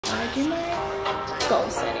do my goal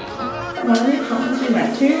setting. One of the apartments we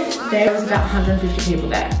went to, there was about 150 people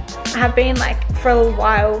there. I have been like for a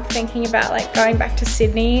while thinking about like going back to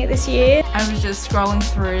Sydney this year. I was just scrolling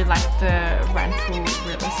through like the rental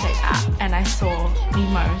real estate app and I saw the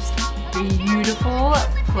most beautiful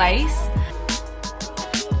place.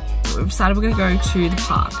 We've decided we're gonna go to the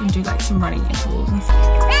park and do like some running intervals and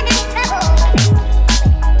stuff.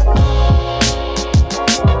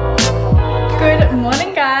 Good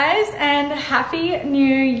morning guys and happy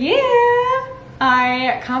new year.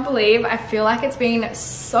 I can't believe, I feel like it's been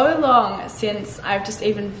so long since I've just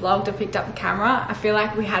even vlogged or picked up the camera. I feel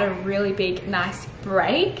like we had a really big nice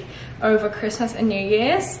break over Christmas and New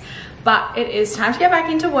Year's, but it is time to get back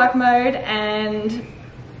into work mode and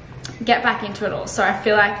get back into it all. So I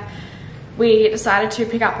feel like we decided to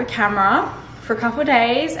pick up the camera for a couple of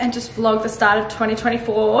days and just vlog the start of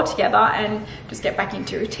 2024 together and just get back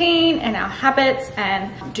into routine and our habits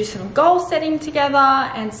and do some goal setting together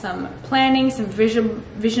and some planning, some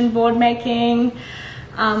vision board making.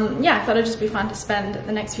 Yeah, I thought it'd just be fun to spend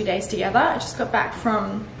the next few days together. I just got back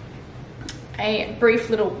from a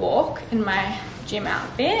brief little walk in my gym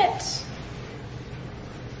outfit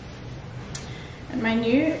and my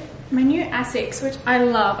new Asics, which I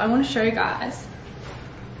love. I want to show you guys.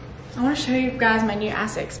 I want to show you guys my new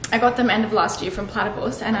Asics. I got them end of last year from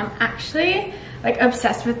Platypus and I'm actually like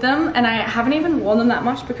obsessed with them, and I haven't even worn them that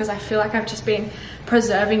much because I feel like I've just been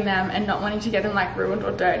preserving them and not wanting to get them like ruined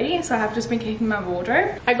or dirty, so I've just been keeping my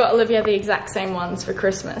wardrobe. I got Olivia the exact same ones for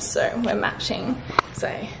Christmas, so we're matching, so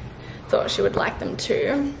I thought she would like them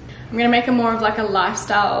too. I'm gonna make them more of like a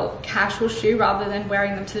lifestyle casual shoe rather than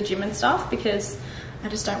wearing them to the gym and stuff because I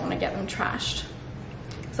just don't want to get them trashed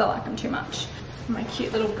because I like them too much. My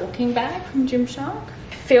cute little walking bag from Gymshark.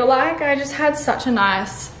 I feel like I just had such a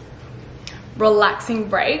nice relaxing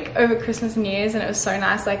break over Christmas and New Year's, and it was so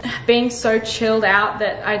nice like being so chilled out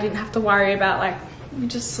that I didn't have to worry about like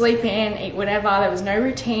just sleep in, eat whatever. There was no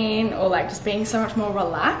routine or like just being so much more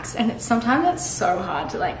relaxed, and it's sometimes it's so hard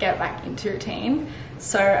to like get back into routine.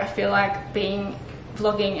 So I feel like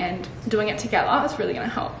vlogging and doing it together is really gonna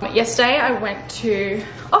help. But yesterday I went to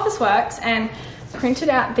Officeworks and printed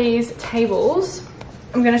out these tables.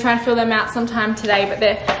 I'm gonna try and fill them out sometime today, but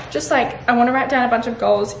they're just like, I wanna write down a bunch of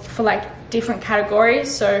goals for like different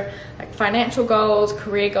categories. So like financial goals,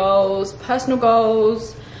 career goals, personal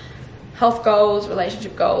goals, health goals,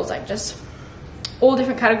 relationship goals, like just all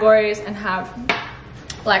different categories, and have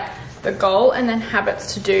like the goal and then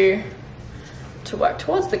habits to do to work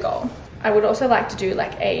towards the goal. I would also like to do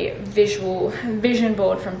like a vision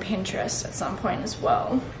board from Pinterest at some point as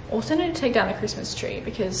well. Also need to take down the Christmas tree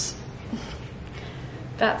because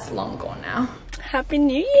that's long gone now. Happy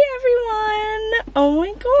New Year everyone! Oh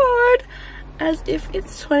my god! As if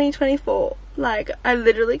it's 2024. Like, I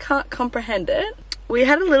literally can't comprehend it. We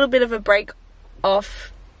had a little bit of a break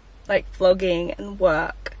off like vlogging and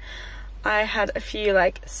work. I had a few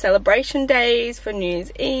like celebration days for New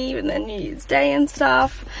Year's Eve and then New Year's Day and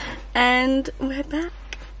stuff, and we're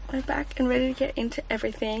back and ready to get into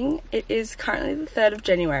everything. It is currently the 3rd of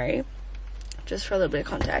January, just for a little bit of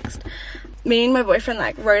context. Me and my boyfriend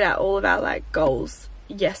like wrote out all of our like goals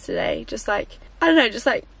yesterday, just like, I don't know, just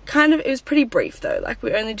like kind of, it was pretty brief though, like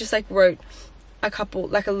we only just like wrote a couple,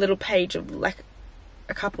 like a little page of like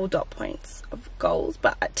a couple dot points of goals.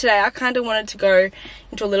 But today I kind of wanted to go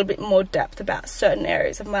into a little bit more depth about certain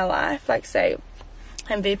areas of my life, like say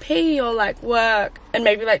MVP or like work, and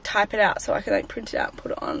maybe like type it out so I can like print it out and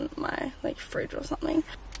put it on my like fridge or something.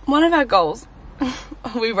 One of our goals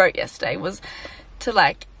we wrote yesterday was to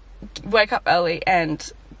like wake up early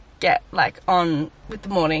and get like on with the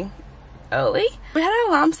morning early. We had our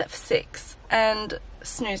alarm set for 6 and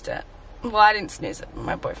snoozed it. Well, I didn't snooze it,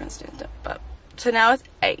 my boyfriend snoozed it, but so now it's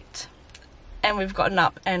 8 and we've gotten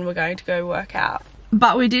up and we're going to go work out.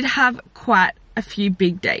 But we did have quite a few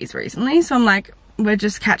big days recently, so I'm like, we're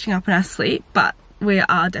just catching up on our sleep, but we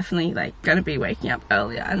are definitely like going to be waking up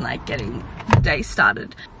earlier and like getting the day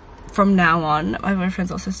started from now on. My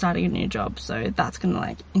boyfriend's also starting a new job, so that's going to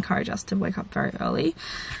like encourage us to wake up very early.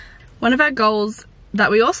 One of our goals that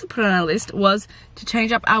we also put on our list was to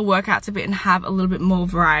change up our workouts a bit and have a little bit more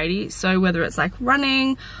variety. So whether it's like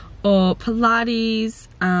running or Pilates,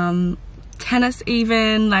 tennis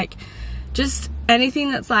even, like just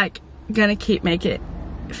anything that's like gonna make it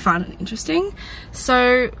fun and interesting.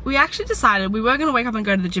 So we actually decided we were gonna wake up and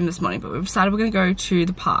go to the gym this morning, but we've decided we're gonna go to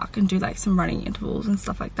the park and do like some running intervals and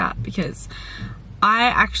stuff like that, because I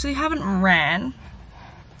actually haven't ran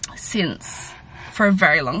for a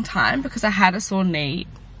very long time because I had a sore knee,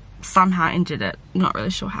 somehow injured it, not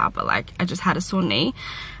really sure how, but like I just had a sore knee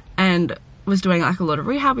and was doing like a lot of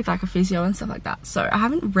rehab with like a physio and stuff like that. So I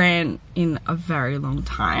haven't ran in a very long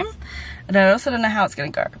time, and I also don't know how it's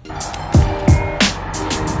gonna go.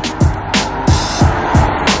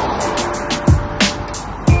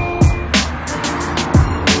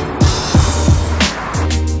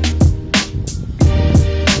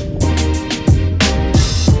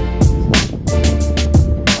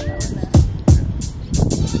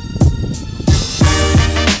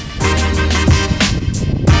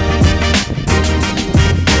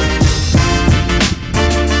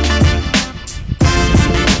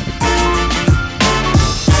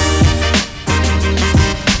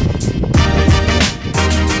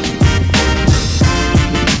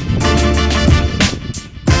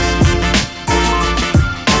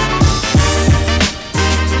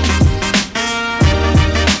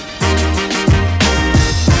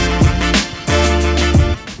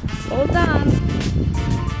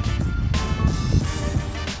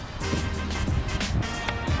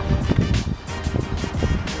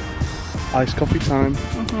 Iced coffee time.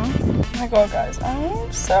 Oh my god, guys,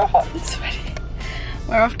 I'm so hot and sweaty.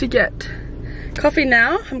 We're off to get coffee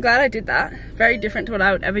now. I'm glad I did that. Very different to what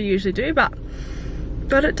I would ever usually do, but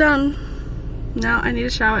got it done. Now I need a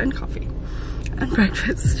shower and coffee and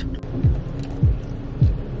breakfast.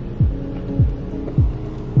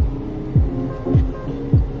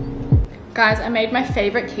 Guys, I made my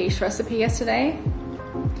favorite quiche recipe yesterday.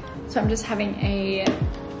 So I'm just having a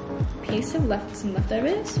piece of some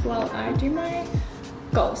leftovers while I do my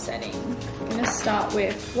goal setting. I'm gonna start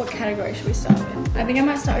with, what category should we start with? I think I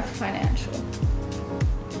might start with financial.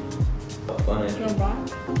 Financial? Do you want to buy?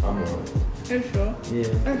 I'm alright. Are you sure?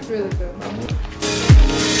 Yeah. It's really good.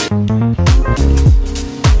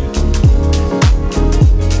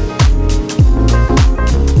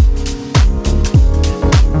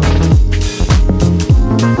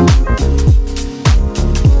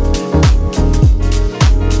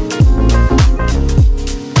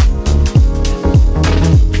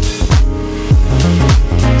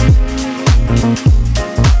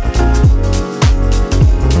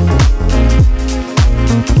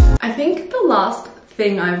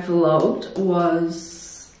 Thing I vlogged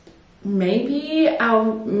was maybe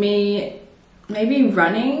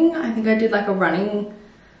running. I think I did like a running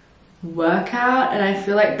workout, and I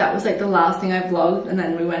feel like that was like the last thing I vlogged, and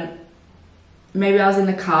then maybe I was in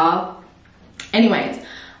the car. Anyways,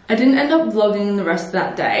 I didn't end up vlogging the rest of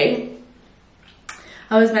that day.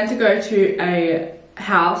 I was meant to go to a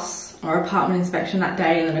house or apartment inspection that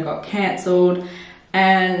day, and then it got cancelled.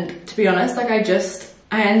 And to be honest, like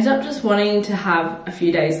I ended up just wanting to have a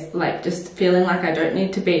few days, like just feeling like I don't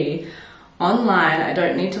need to be online. I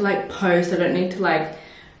don't need to like post. I don't need to like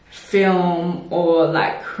film or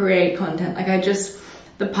like create content. Like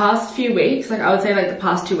the past few weeks, like I would say like the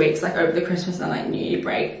past 2 weeks, like over the Christmas and like New Year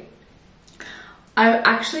break, I've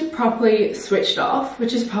actually properly switched off,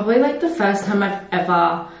 which is probably like the first time I've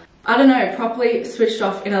ever, I don't know, properly switched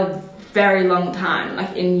off in a very long time,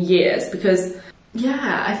 like in years. Because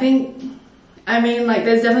yeah, I mean, like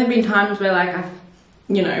there's definitely been times where like I've,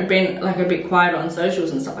 you know, been like a bit quiet on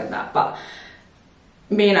socials and stuff like that, but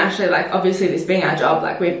me and Ashley, like obviously this being our job,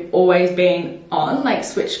 like we've always been on, like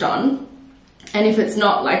switched on. And if it's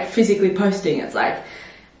not like physically posting, it's like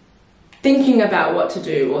thinking about what to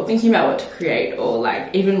do or thinking about what to create, or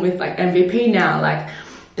like even with like MVP now, like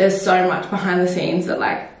there's so much behind the scenes that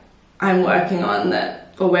like I'm working on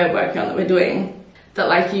that, or we're working on, that we're doing, that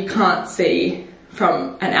like you can't see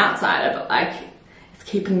from an outsider, but like it's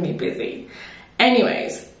keeping me busy.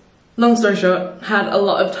 Anyways, long story short, had a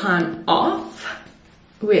lot of time off,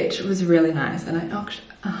 which was really nice, and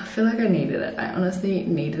I feel like I needed it. I honestly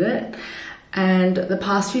needed it. And the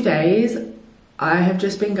past few days I have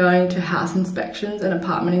just been going to house inspections and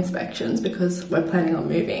apartment inspections because we're planning on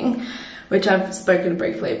moving, which I've spoken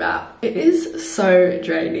briefly about. It is so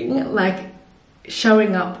draining, like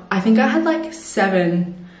showing up. I think I had like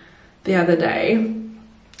 7 the other day,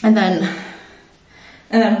 and then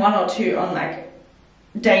 1 or 2 on like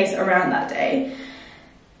days around that day,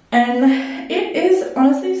 and it is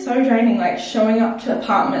honestly so draining, like showing up to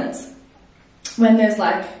apartments when there's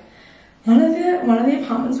like one of the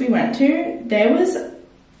apartments we went to, there was,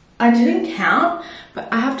 I didn't count,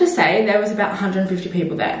 but I have to say there was about 150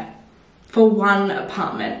 people there for one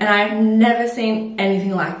apartment, and I've never seen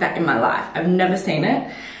anything like that in my life. I've never seen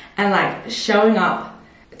it. And like showing up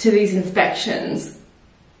to these inspections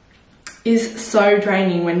is so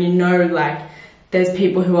draining when you know like there's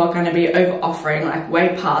people who are going to be over offering, like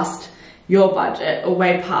way past your budget or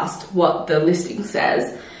way past what the listing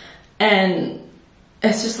says, and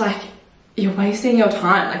it's just like you're wasting your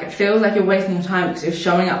time. Like it feels like you're wasting your time because you're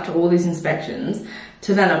showing up to all these inspections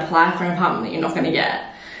to then apply for an apartment that you're not going to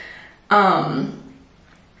get.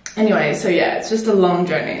 Anyway, so yeah, it's just a long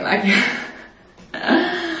journey, like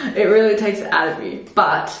it really takes it out of you.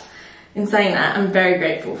 But in saying that, I'm very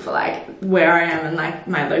grateful for like where I am and like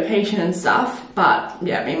my location and stuff. But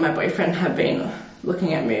yeah, me and my boyfriend have been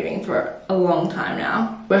looking at moving for a long time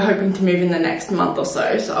now. We're hoping to move in the next month or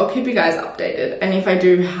so, so I'll keep you guys updated. And if I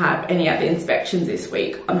do have any other inspections this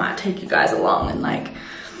week, I might take you guys along and like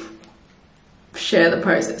share the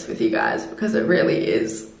process with you guys, because it really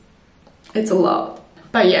is, it's a lot.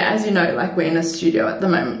 But yeah, as you know, like we're in a studio at the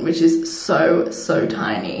moment, which is so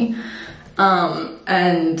tiny,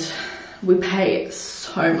 and we pay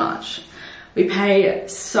so much. We pay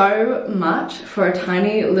so much for a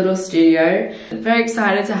tiny little studio. I'm very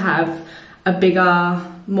excited to have a bigger,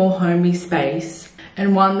 more homey space,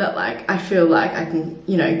 and one that like I feel like I can,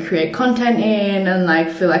 you know, create content in, and like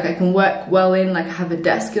feel like I can work well in, like have a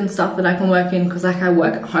desk and stuff that I can work in, because like I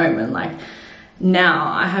work at home and like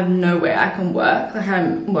now I have nowhere I can work. Like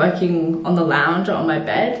I'm working on the lounge or on my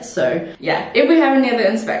bed. So yeah, if we have any other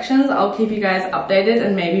inspections, I'll keep you guys updated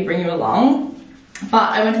and maybe bring you along.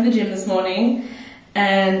 But I went to the gym this morning,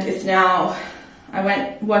 and it's now,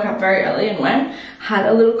 woke up very early and had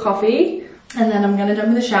a little coffee, and then I'm gonna jump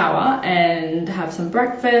in the shower and have some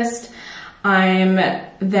breakfast. I'm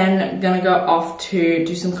then gonna go off to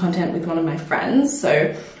do some content with one of my friends.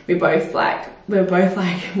 So we're both like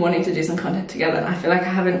wanting to do some content together, and I feel like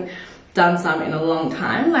I haven't done some in a long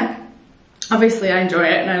time. Like obviously I enjoy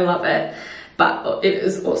it and I love it, but it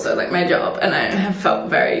is also like my job, and I have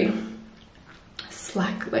felt very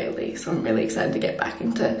slack lately, so I'm really excited to get back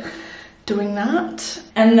into doing that.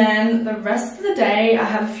 And then the rest of the day I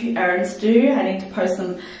have a few errands to do. I need to post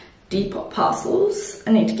some Depop parcels.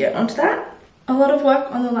 I need to get onto that. A lot of work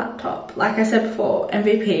on the laptop. Like I said before,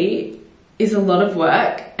 MVP is a lot of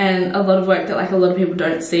work, and a lot of work that like a lot of people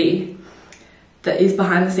don't see that is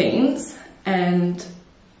behind the scenes, and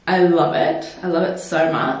I love it. I love it so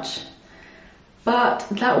much. But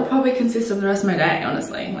that will probably consist of the rest of my day,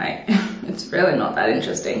 honestly. Like, it's really not that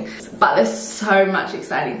interesting. But there's so much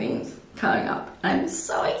exciting things coming up. I'm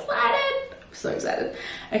so excited. I'm so excited.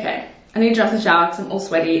 Okay, I need to jump in the shower because I'm all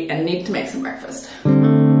sweaty and need to make some breakfast.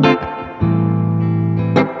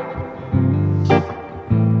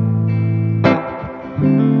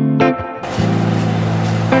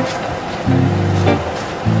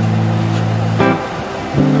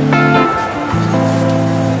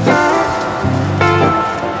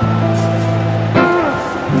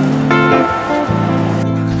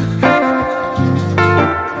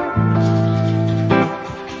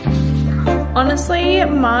 Honestly,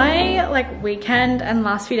 my like weekend and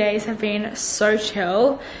last few days have been so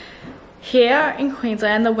chill. Here in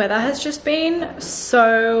Queensland, the weather has just been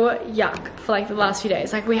so yuck for like the last few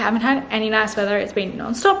days. Like we haven't had any nice weather. It's been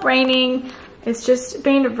non-stop raining. It's just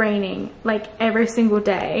been raining like every single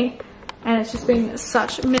day, and it's just been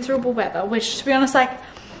such miserable weather, which to be honest, like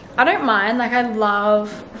I don't mind. Like I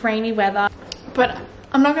love rainy weather, but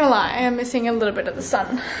I'm not gonna lie, I am missing a little bit of the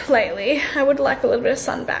sun lately. I would like a little bit of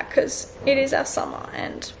sun back because it is our summer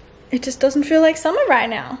and it just doesn't feel like summer right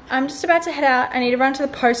now. I'm just about to head out. I need to run to the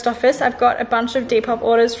post office. I've got a bunch of Depop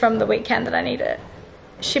orders from the weekend that I need to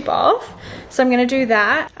ship off, so I'm gonna do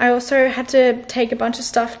that. I also had to take a bunch of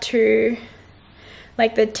stuff to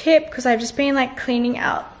like the tip because I've just been like cleaning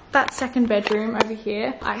out that second bedroom over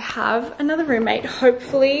here. I have another roommate,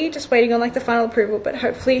 hopefully, just waiting on like the final approval, but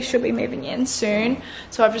hopefully she'll be moving in soon.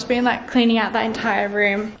 So I've just been like cleaning out that entire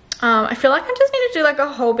room. I feel like I just need to do like a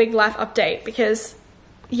whole big life update because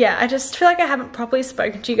yeah, I just feel like I haven't properly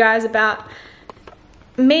spoken to you guys about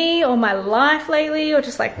me or my life lately, or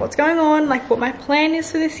just like what's going on, like what my plan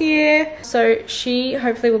is for this year. So she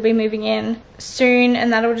hopefully will be moving in soon,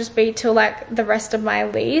 and that'll just be till like the rest of my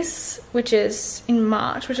lease, which is in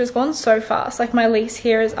March, which has gone so fast. Like my lease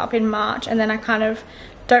here is up in March, and then I kind of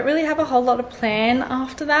don't really have a whole lot of plan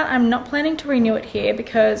after that. I'm not planning to renew it here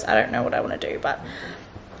because I don't know what I want to do, but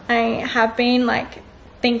I have been like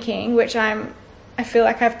thinking, which I feel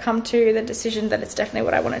like I've come to the decision that it's definitely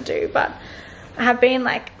what I want to do. But I have been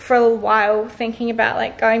like for a while thinking about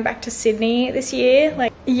like going back to Sydney this year.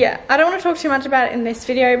 Like yeah, I don't want to talk too much about it in this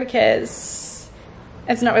video because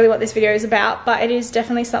it's not really what this video is about, but it is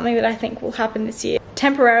definitely something that I think will happen this year.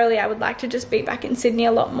 Temporarily, I would like to just be back in Sydney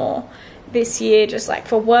a lot more this year, just like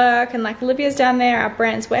for work, and like Olivia's down there, our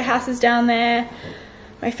brand's warehouse is down there,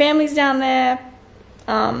 my family's down there,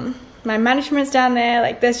 my management's down there.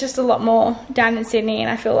 Like there's just a lot more down in Sydney, and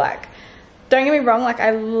I feel like don't get me wrong, like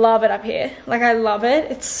I love it up here. Like I love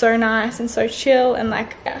it. It's so nice and so chill, and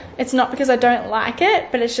like, yeah, it's not because I don't like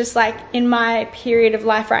it, but it's just like in my period of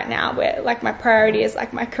life right now where like my priority is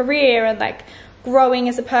like my career and like growing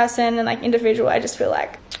as a person and like individual. I just feel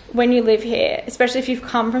like when you live here, especially if you've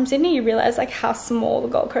come from Sydney, you realize like how small the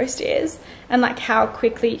Gold Coast is and like how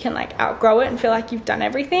quickly you can like outgrow it and feel like you've done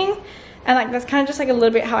everything. And like that's kind of just like a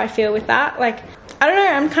little bit how I feel with that. Like, I don't know,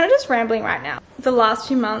 I'm kind of just rambling right now. The last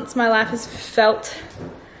few months, my life has felt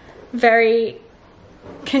very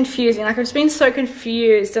confusing. Like I've just been so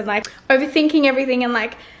confused and like overthinking everything and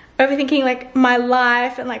like overthinking like my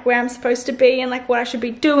life and like where I'm supposed to be and like what I should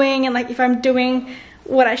be doing and like if I'm doing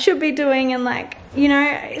what I should be doing, and like, you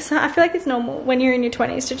know, so I feel like it's normal when you're in your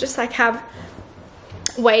 20s to just like have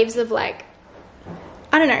waves of like,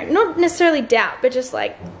 I don't know, not necessarily doubt, but just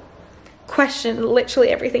like question literally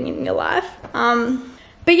everything in your life.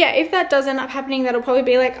 But yeah, if that does end up happening, that'll probably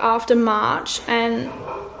be like after March. And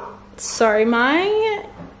sorry, my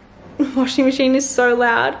washing machine is so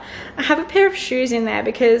loud. I have a pair of shoes in there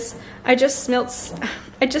because I just spilt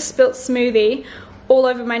smoothie all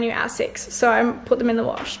over my new Asics, so I put them in the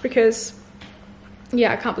wash because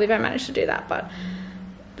yeah, I can't believe I managed to do that, but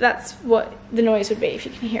that's what the noise would be if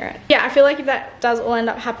you can hear it. Yeah, I feel like if that does all end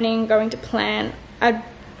up happening, going to plan, I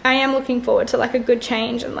am looking forward to like a good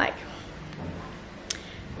change and like,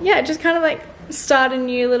 yeah, just kind of like start a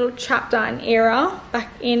new little chapter and era back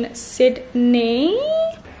in Sydney.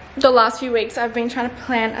 The last few weeks I've been trying to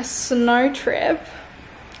plan a snow trip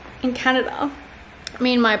in Canada.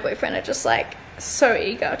 Me and my boyfriend are just like so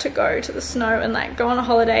eager to go to the snow and like go on a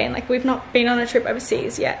holiday, and like we've not been on a trip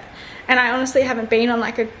overseas yet, and I honestly haven't been on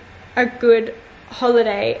like a good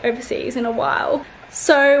holiday overseas in a while.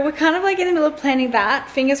 So we're kind of like in the middle of planning that.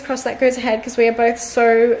 Fingers crossed that goes ahead because we are both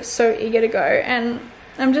so eager to go, and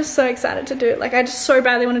I'm just so excited to do it. Like I just so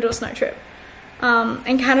badly want to do a snow trip.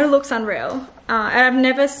 And Canada looks unreal, and I've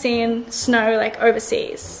never seen snow like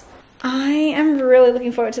overseas. I am really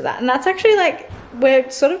looking forward to that, and that's actually like, we're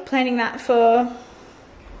sort of planning that for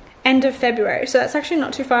end of February, so that's actually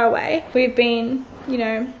not too far away. We've been, you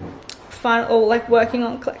know, working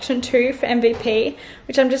on collection 2 for MVP,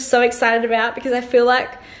 which I'm just so excited about because I feel like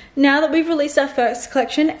now that we've released our first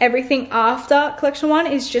collection, everything after collection 1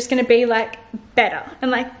 is just going to be like better and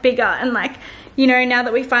like bigger, and like, you know, now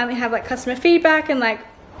that we finally have like customer feedback and like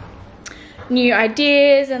new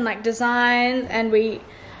ideas and like designs, and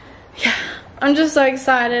yeah, I'm just so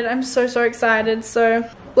excited. I'm so excited. So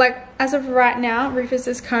like as of right now, Rufus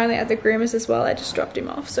is currently at the groomers as well. I just dropped him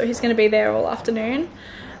off, so he's going to be there all afternoon.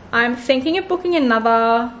 I'm thinking of booking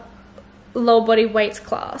another lower body weights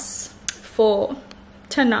class for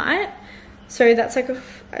tonight. So that's like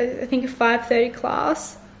I think a 5:30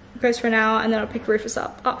 class. It goes for an hour, and then I'll pick Rufus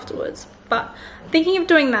up afterwards. But I'm thinking of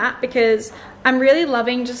doing that because I'm really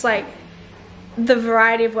loving just like the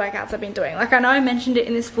variety of workouts I've been doing. Like I know I mentioned it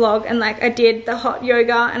in this vlog, and like I did the hot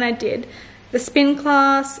yoga and I did the spin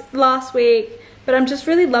class last week, but I'm just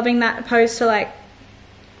really loving that opposed to like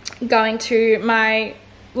going to my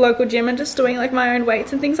local gym and just doing like my own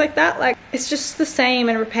weights and things like that. Like it's just the same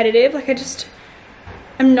and repetitive. Like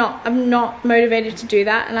I'm not motivated to do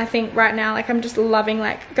that, and I think right now like I'm just loving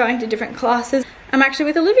like going to different classes. I'm actually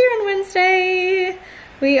with Olivia on Wednesday.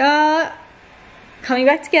 We are coming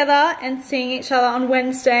back together and seeing each other on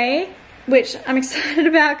Wednesday, which I'm excited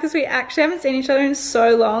about because we actually haven't seen each other in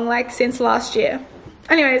so long, like since last year.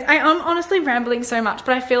 Anyways, I am honestly rambling so much,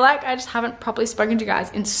 but I feel like I just haven't properly spoken to you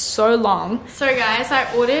guys in so long. So guys,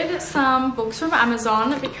 I ordered some books from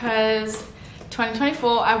Amazon because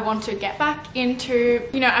 2024 I want to get back into,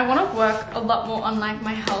 you know, I want to work a lot more on like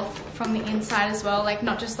my health from the inside as well, like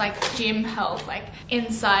not just like gym health, like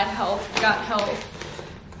inside health, gut health,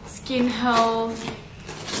 skin health,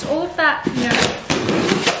 just all of that, you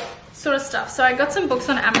know, sort of stuff. So I got some books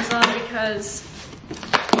on Amazon because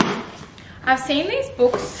I've seen these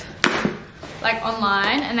books like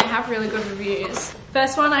online and they have really good reviews.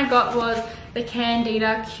 First one I got was the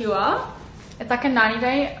Candida Cure. It's like a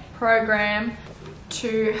 90-day program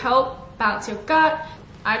to help balance your gut.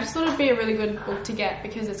 I just thought it'd be a really good book to get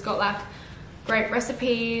because it's got like great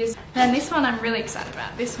recipes. And this one I'm really excited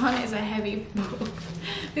about. This one is a heavy book.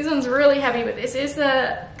 This one's really heavy, but this is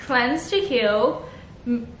the Cleanse to Heal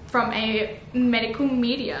from a medical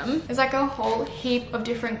medium. It's like a whole heap of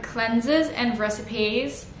different cleanses and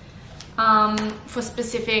recipes for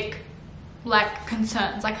specific like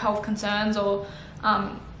concerns, like health concerns or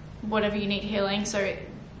whatever you need healing. So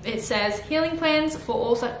it says healing plans for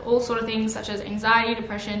all sort of things such as anxiety,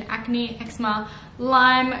 depression, acne, eczema,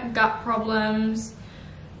 Lyme, gut problems,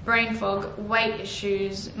 brain fog, weight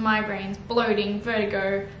issues, migraines, bloating,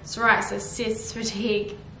 vertigo, psoriasis, cysts,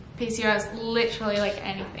 fatigue, PCOS, literally like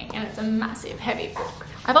anything. And it's a massive, heavy book.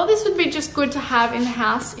 I thought this would be just good to have in the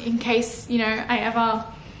house in case, you know, I ever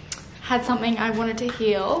had something I wanted to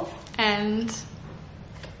heal. And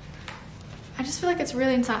I just feel like it's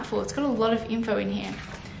really insightful. It's got a lot of info in here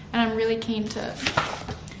and I'm really keen to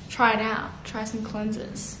try it out, try some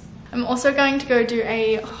cleansers. I'm also going to go do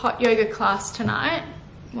a hot yoga class tonight.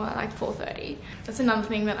 Well, at like 4:30. That's another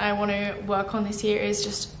thing that I want to work on this year, is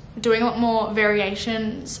just doing a lot more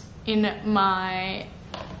variations in my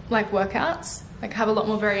like workouts, like have a lot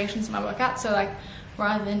more variations in my workouts. So like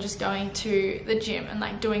rather than just going to the gym and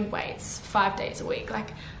like doing weights 5 days a week,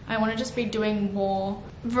 like I want to just be doing more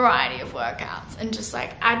variety of workouts and just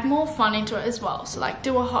like add more fun into it as well. So like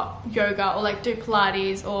do a hot yoga or like do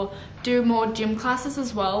Pilates or do more gym classes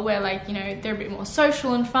as well, where like, you know, they're a bit more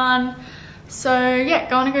social and fun. So yeah,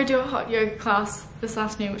 going to go do a hot yoga class this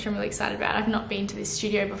afternoon, which I'm really excited about. I've not been to this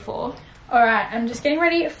studio before. All right, I'm just getting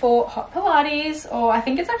ready for hot Pilates, or I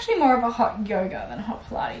think it's actually more of a hot yoga than hot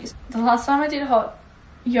Pilates. The last time I did hot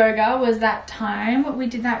yoga was that time we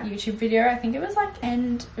did that YouTube video. I think it was like,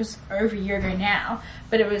 and it was over a year ago now,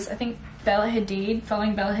 but it was, I think, Bella Hadid,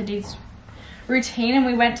 following Bella Hadid's routine, and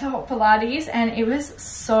we went to hot Pilates and it was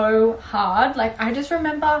so hard. Like I just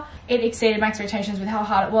remember it exceeded my expectations with how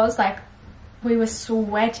hard it was. Like we were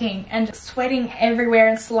sweating and just sweating everywhere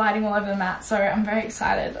and sliding all over the mat. So I'm very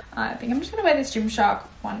excited. I think I'm just gonna wear this Gymshark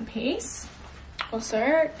one piece.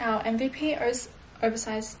 Also our MVP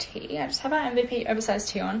oversized tee. I just have our MVP oversized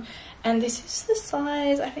tee on, and this is the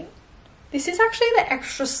size, I think this is actually the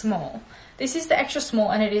extra small. This is the extra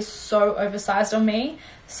small and it is so oversized on me.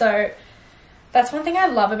 So that's one thing I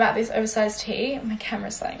love about this oversized tee. My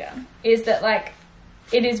camera's slowing down. Is that like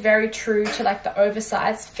it is very true to like the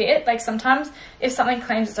oversized fit. Like sometimes if something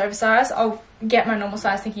claims it's oversized, I'll get my normal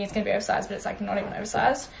size thinking it's gonna be oversized, but it's like not even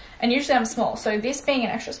oversized. And usually I'm small. So this being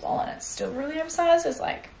an extra small and it's still really oversized is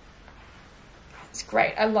like, it's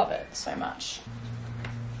great. I love it so much.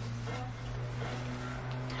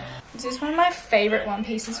 This is one of my favorite one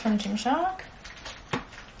pieces from Gymshark.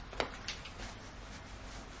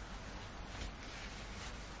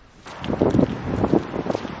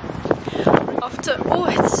 Oh,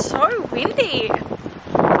 it's so windy.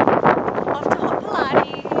 Off to hot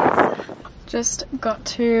Pilates. Just got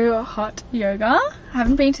to hot yoga. I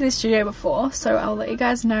haven't been to this studio before, so I'll let you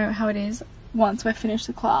guys know how it is once we're finished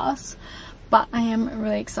the class. But I am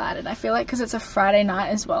really excited. I feel like because it's a Friday night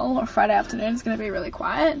as well, or Friday afternoon, it's going to be really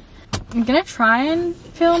quiet. I'm going to try and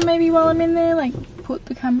film maybe while I'm in there, like put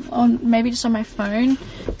the camera on, maybe just on my phone,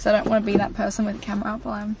 because I don't want to be that person with the camera up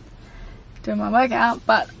while I'm doing my workout.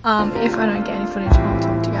 But if I don't get any footage, I'll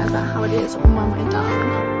talk to you guys about how it is when we're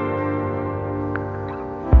done.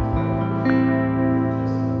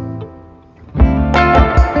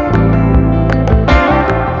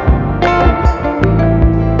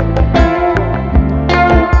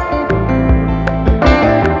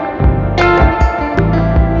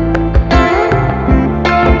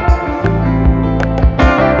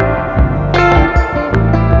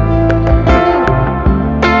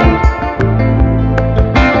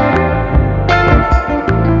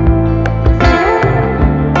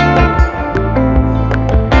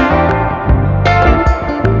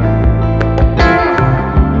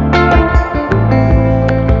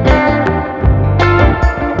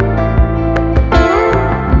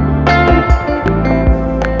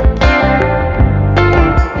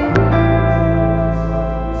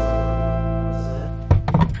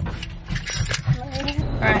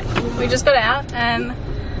 Just got out and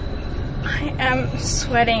I am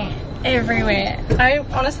sweating everywhere. I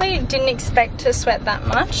honestly didn't expect to sweat that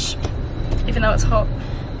much, even though it's hot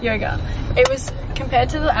yoga. It was, compared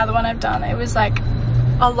to the other one I've done, it was like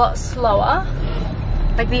a lot slower.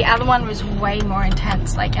 Like the other one was way more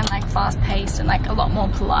intense, like, and like fast paced and like a lot more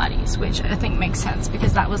Pilates, which I think makes sense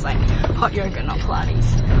because that was like hot yoga, not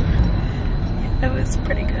Pilates. It was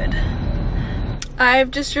pretty good.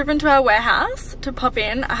 I've just driven to our warehouse to pop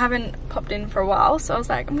in. I haven't popped in for a while, so I was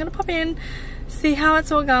like, I'm gonna pop in, see how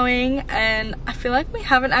it's all going. And I feel like we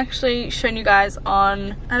haven't actually shown you guys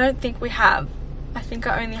on, I don't think we have. I think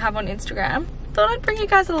I only have on Instagram. Thought I'd bring you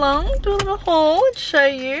guys along, do a little haul and show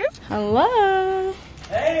you. Hello.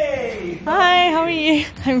 Hey! Hi, how are you?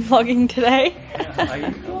 I'm vlogging today. Are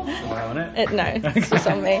you? Am I on it? No, it's just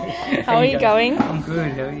on me. How are you going? I'm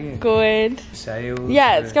good, how are you? Good. Sales?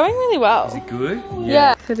 Yeah, it's going really well. Is it good?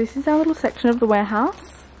 Yeah. So this is our little section of the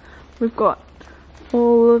warehouse. We've got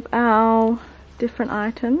all of our different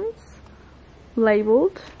items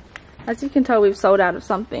labelled. As you can tell, we've sold out of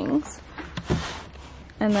some things.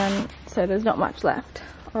 And then, so there's not much left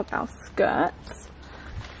of our skirts.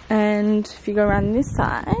 And if you go around this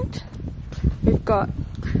side, we've got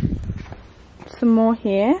some more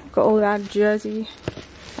here. We've got all of our jersey,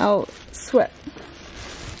 our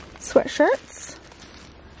sweatshirts,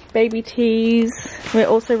 baby tees. We're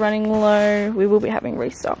also running low. We will be having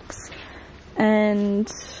restocks.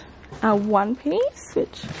 And our one piece,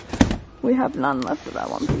 which we have none left of our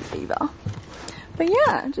one piece either. But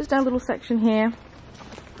yeah, just our little section here.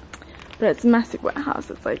 But it's a massive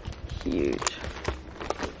warehouse. It's like huge.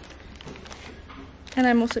 And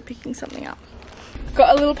I'm also picking something up.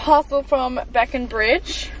 Got a little parcel from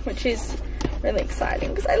Breckenbridge, which is really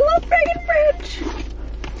exciting because I love Breckenbridge.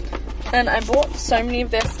 And I bought so many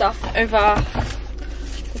of their stuff over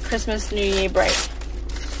the Christmas New Year break.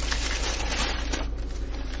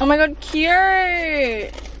 Oh my god,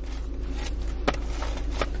 cute!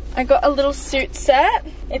 I got a little suit set.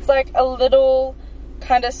 It's like a little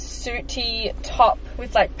kind of suity top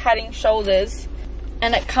with like padding shoulders.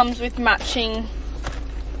 And it comes with matching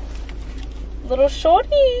little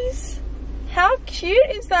shorties. How cute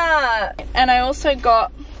is that? And I also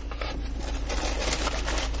got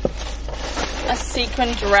a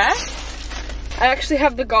sequin dress. I actually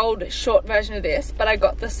have the gold short version of this, but I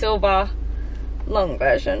got the silver long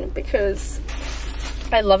version because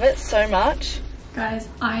I love it so much. Guys,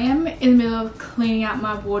 I am in the middle of cleaning out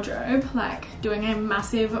my wardrobe, like doing a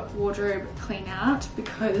massive wardrobe clean out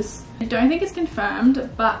because I don't think it's confirmed,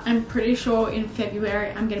 but I'm pretty sure in February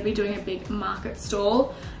I'm going to be doing a big market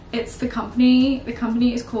stall. It's the company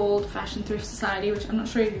is called Fashion Thrift Society, which I'm not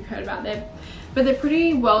sure if you've heard about them, but they're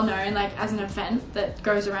pretty well known like as an event that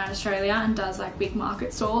goes around Australia and does like big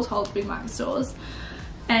market stalls, holds big market stalls.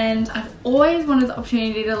 And I've always wanted the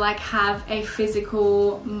opportunity to like have a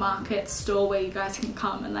physical market store where you guys can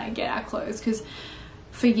come and like get our clothes, because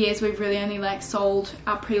for years we've really only like sold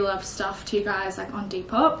our pre-loved stuff to you guys like on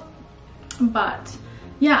Depop. But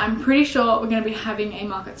yeah, I'm pretty sure we're going to be having a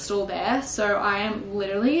market stall there, so I am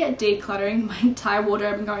literally decluttering my entire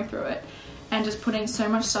wardrobe and going through it and just putting so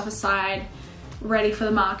much stuff aside ready for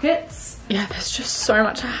the markets. Yeah, there's just so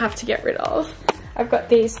much I have to get rid of. I've got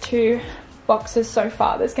these two boxes so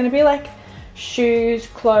far. There's going to be like shoes,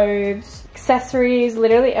 clothes, accessories,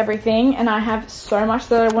 literally everything, and I have so much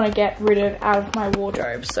that I want to get rid of out of my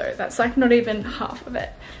wardrobe, so that's like not even half of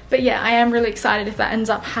it. But yeah, I am really excited if that ends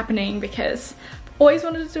up happening because I've always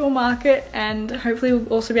wanted to do a market, and hopefully we'll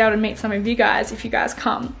also be able to meet some of you guys if you guys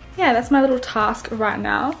come. Yeah, that's my little task right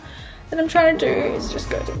now that I'm trying to do, is just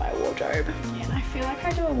go through my wardrobe. Yeah, and I feel like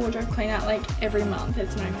I do a wardrobe clean out like every month.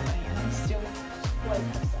 It's not even funny, and I still always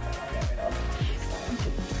have stuff I want to get rid of.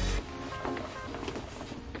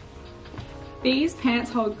 These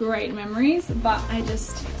pants hold great memories, but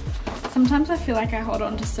sometimes I feel like I hold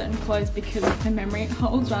on to certain clothes because of the memory it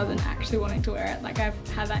holds rather than actually wanting to wear it. Like I've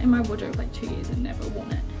had that in my wardrobe like 2 years and never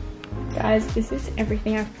worn it. Guys, this is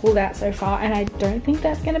everything I've pulled out so far, and I don't think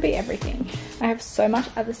that's going to be everything. I have so much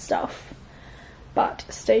other stuff, but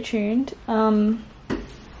stay tuned.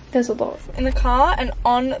 There's a lot in the car, and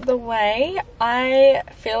on the way I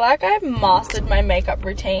feel like I've mastered my makeup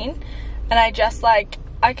routine, and I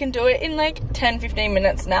can do it in like 10-15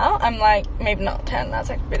 minutes now. I'm like, maybe not 10, that's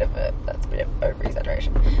a bit of over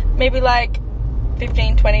exaggeration, maybe like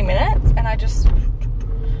 15-20 minutes, and I just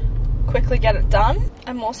quickly get it done.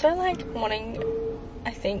 I'm also like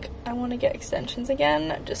I think I want to get extensions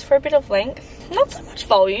again, just for a bit of length, not so much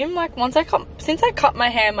volume. Like since I cut my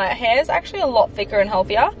hair is actually a lot thicker and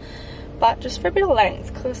healthier, but just for a bit of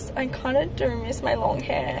length, because I kind of do miss my long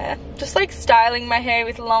hair. Just like styling my hair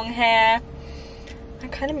with long hair, I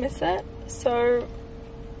kind of miss it, so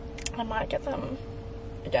I might get them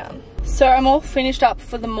again. So I'm all finished up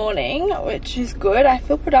for the morning, which is good. I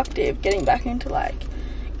feel productive getting back into like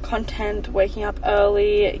content, waking up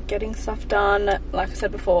early, getting stuff done. Like I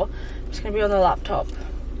said before, I'm just gonna be on the laptop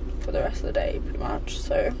for the rest of the day pretty much,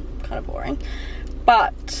 so kind of boring.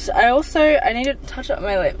 But I need to touch up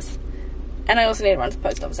my lips, and I also need to run to the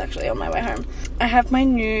post office actually on my way home. I have my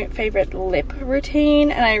new favorite lip routine,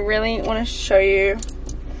 and I really want to show you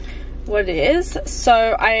what it is.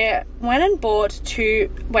 So I went and bought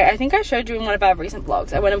I think I showed you in one of our recent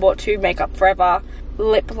vlogs. I went and bought 2 Makeup Forever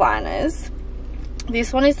lip liners.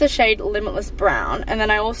 This one is the shade Limitless Brown, and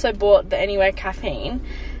then I also bought the Anywhere Caffeine,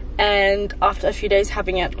 and after a few days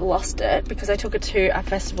having it, lost it because I took it to a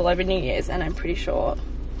festival over New Year's, and I'm pretty sure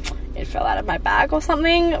it fell out of my bag or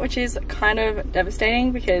something, which is kind of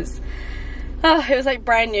devastating because it was like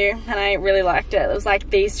brand new and I really liked it. It was like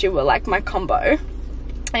these two were like my combo.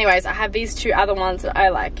 anyways, I have these 2 other ones that I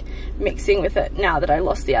like mixing with it now that I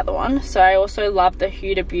lost the other one. So I also love the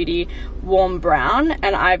Huda Beauty Warm Brown,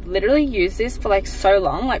 and I've literally used this for like so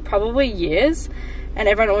long, like probably years, and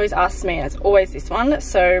everyone always asks me, and it's always this one,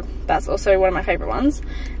 so that's also one of my favorite ones.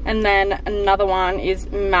 And then another one is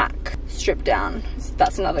MAC Strip Down. So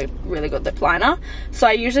that's another really good lip liner. So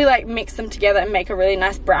I usually like mix them together and make a really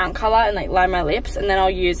nice brown color and like line my lips, and then I'll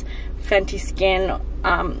use Fenty Skin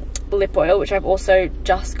lip oil, which I've also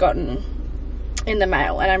just gotten in the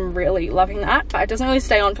mail, and I'm really loving that, but it doesn't really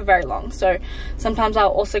stay on for very long. So sometimes I'll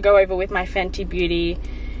also go over with my Fenty Beauty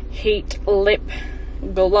Heat Lip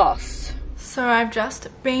Gloss. So I've just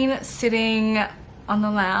been sitting on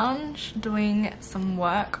the lounge doing some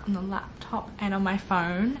work on the laptop and on my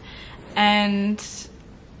phone, and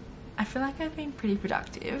I feel like I've been pretty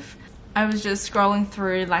productive. I was just scrolling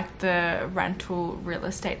through like the rental real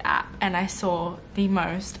estate app, and I saw the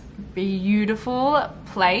most beautiful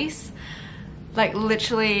place like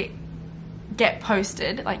literally get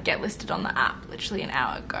posted, like get listed on the app literally an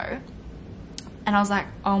hour ago. And I was like,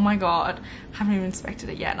 oh my god, haven't even inspected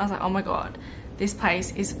it yet. And I was like, oh my god, this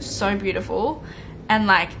place is so beautiful and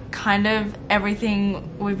like kind of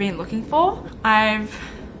everything we've been looking for. I've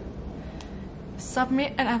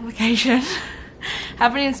submit an application.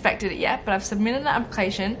 Haven't inspected it yet, but I've submitted an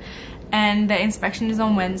application, and the inspection is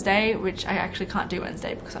on Wednesday, which I actually can't do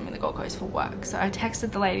Wednesday because I'm in the Gold Coast for work. So I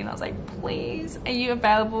texted the lady and I was like, please, are you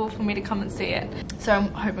available for me to come and see it? So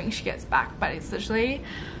I'm hoping she gets back, but it's literally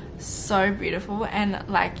so beautiful. And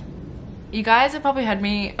like, you guys have probably heard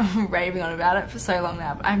me raving on about it for so long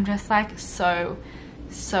now, but I'm just like so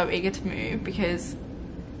eager to move, because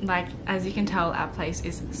like, as you can tell, our place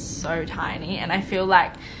is so tiny, and I feel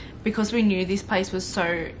like because we knew this place was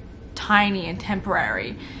so tiny and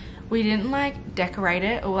temporary, we didn't like decorate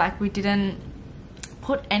it, or like we didn't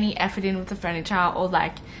put any effort in with the furniture, or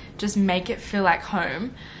like just make it feel like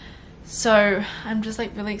home. So I'm just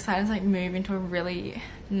like really excited to like move into a really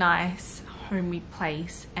nice homey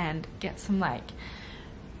place and get some like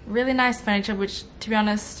really nice furniture, which to be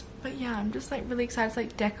honest, but yeah, I'm just like really excited to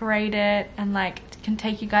like decorate it and like can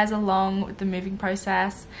take you guys along with the moving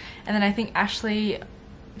process. And then I think Ashley,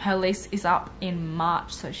 her lease is up in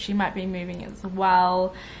March, so she might be moving as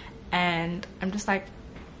well. And I'm just like,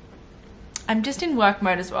 I'm just in work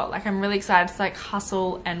mode as well. Like, I'm really excited to like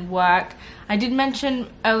hustle and work. I did mention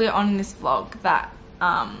earlier on in this vlog that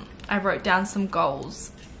I wrote down some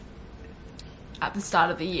goals at the start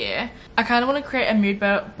of the year. I kind of want to create a mood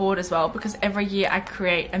board as well, because every year I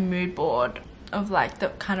create a mood board of like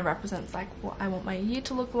that kind of represents like what I want my year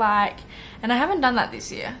to look like, and I haven't done that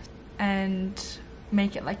this year. And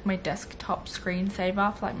make it like my desktop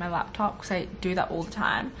screensaver for like my laptop, because I do that all the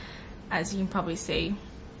time, as you can probably see.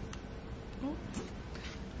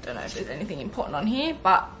 Don't know if there's anything important on here,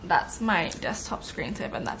 but that's my desktop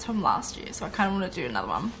screensaver, and that's from last year, so I kind of want to do another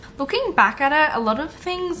one. Looking back at it, a lot of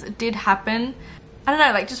things did happen. I don't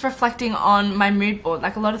know, like just reflecting on my mood board,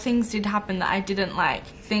 like a lot of things did happen that I didn't like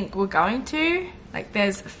think were going to. Like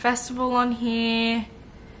there's a festival on here,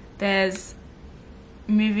 there's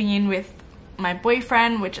moving in with my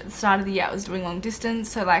boyfriend, which at the start of the year I was doing long distance,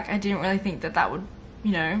 so like I didn't really think that that would,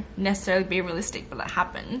 you know, necessarily be realistic, but that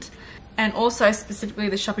happened. And also specifically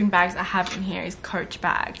the shopping bags I have in here is Coach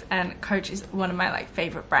bags, and Coach is one of my like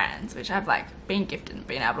favorite brands, which I've like been gifted and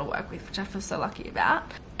been able to work with, which I feel so lucky about.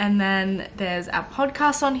 And then there's our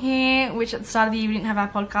podcast on here, which at the start of the year we didn't have our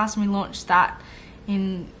podcast, and we launched that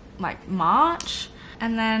in like March.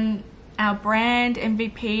 And then our brand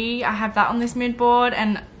MVP, I have that on this mood board,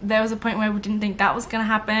 and there was a point where we didn't think that was gonna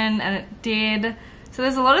happen, and it did. So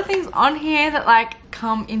there's a lot of things on here that like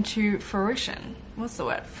come into fruition. What's the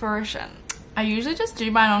word? Fruition. I usually just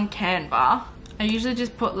do mine on Canva. I usually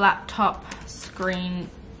just put laptop screen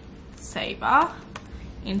saver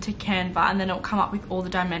into Canva, and then it'll come up with all the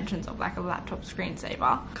dimensions of like a laptop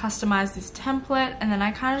screensaver. Customize this template, and then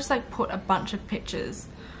I kind of just like put a bunch of pictures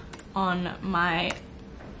on my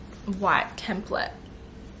white template,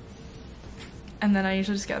 and then I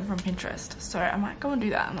usually just get them from Pinterest. So I might go and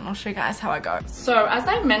do that, and then I'll show you guys how I go. So as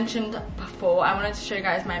I mentioned before, I wanted to show you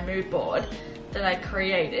guys my mood board that I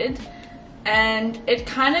created, and it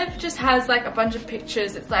kind of just has like a bunch of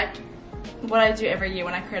pictures. It's like what I do every year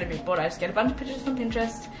when I create a mood board. I just get a bunch of pictures from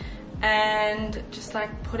Pinterest and just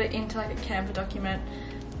like put it into like a Canva document.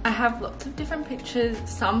 I have lots of different pictures,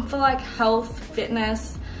 some for like health,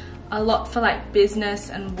 fitness, a lot for like business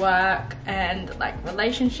and work and like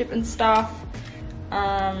relationship and stuff.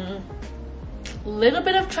 Little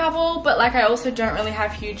bit of travel, but like I also don't really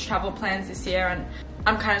have huge travel plans this year, and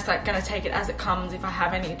I'm kind of like gonna take it as it comes if I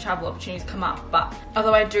have any travel opportunities come up. But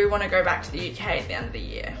although I do want to go back to the UK at the end of the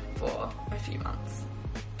year for a few months,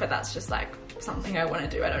 but that's just like something I want to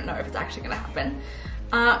do. I don't know if it's actually gonna happen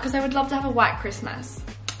because I would love to have a white Christmas.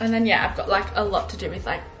 And then yeah, I've got like a lot to do with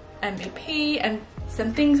like MVP and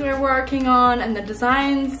some things we're working on and the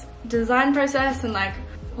design process and like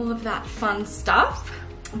all of that fun stuff.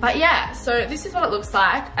 But yeah, so this is what it looks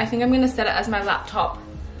like. I think I'm gonna set it as my laptop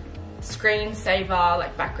screensaver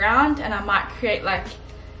like background, and I might create like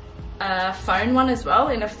a phone one as well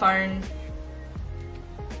in a phone,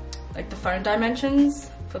 like the phone dimensions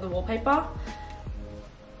for the wallpaper.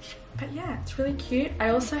 But yeah, it's really cute. I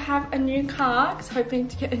also have a new car, because hoping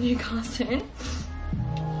to get a new car soon.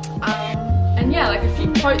 And yeah, like a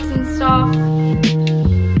few quotes and stuff.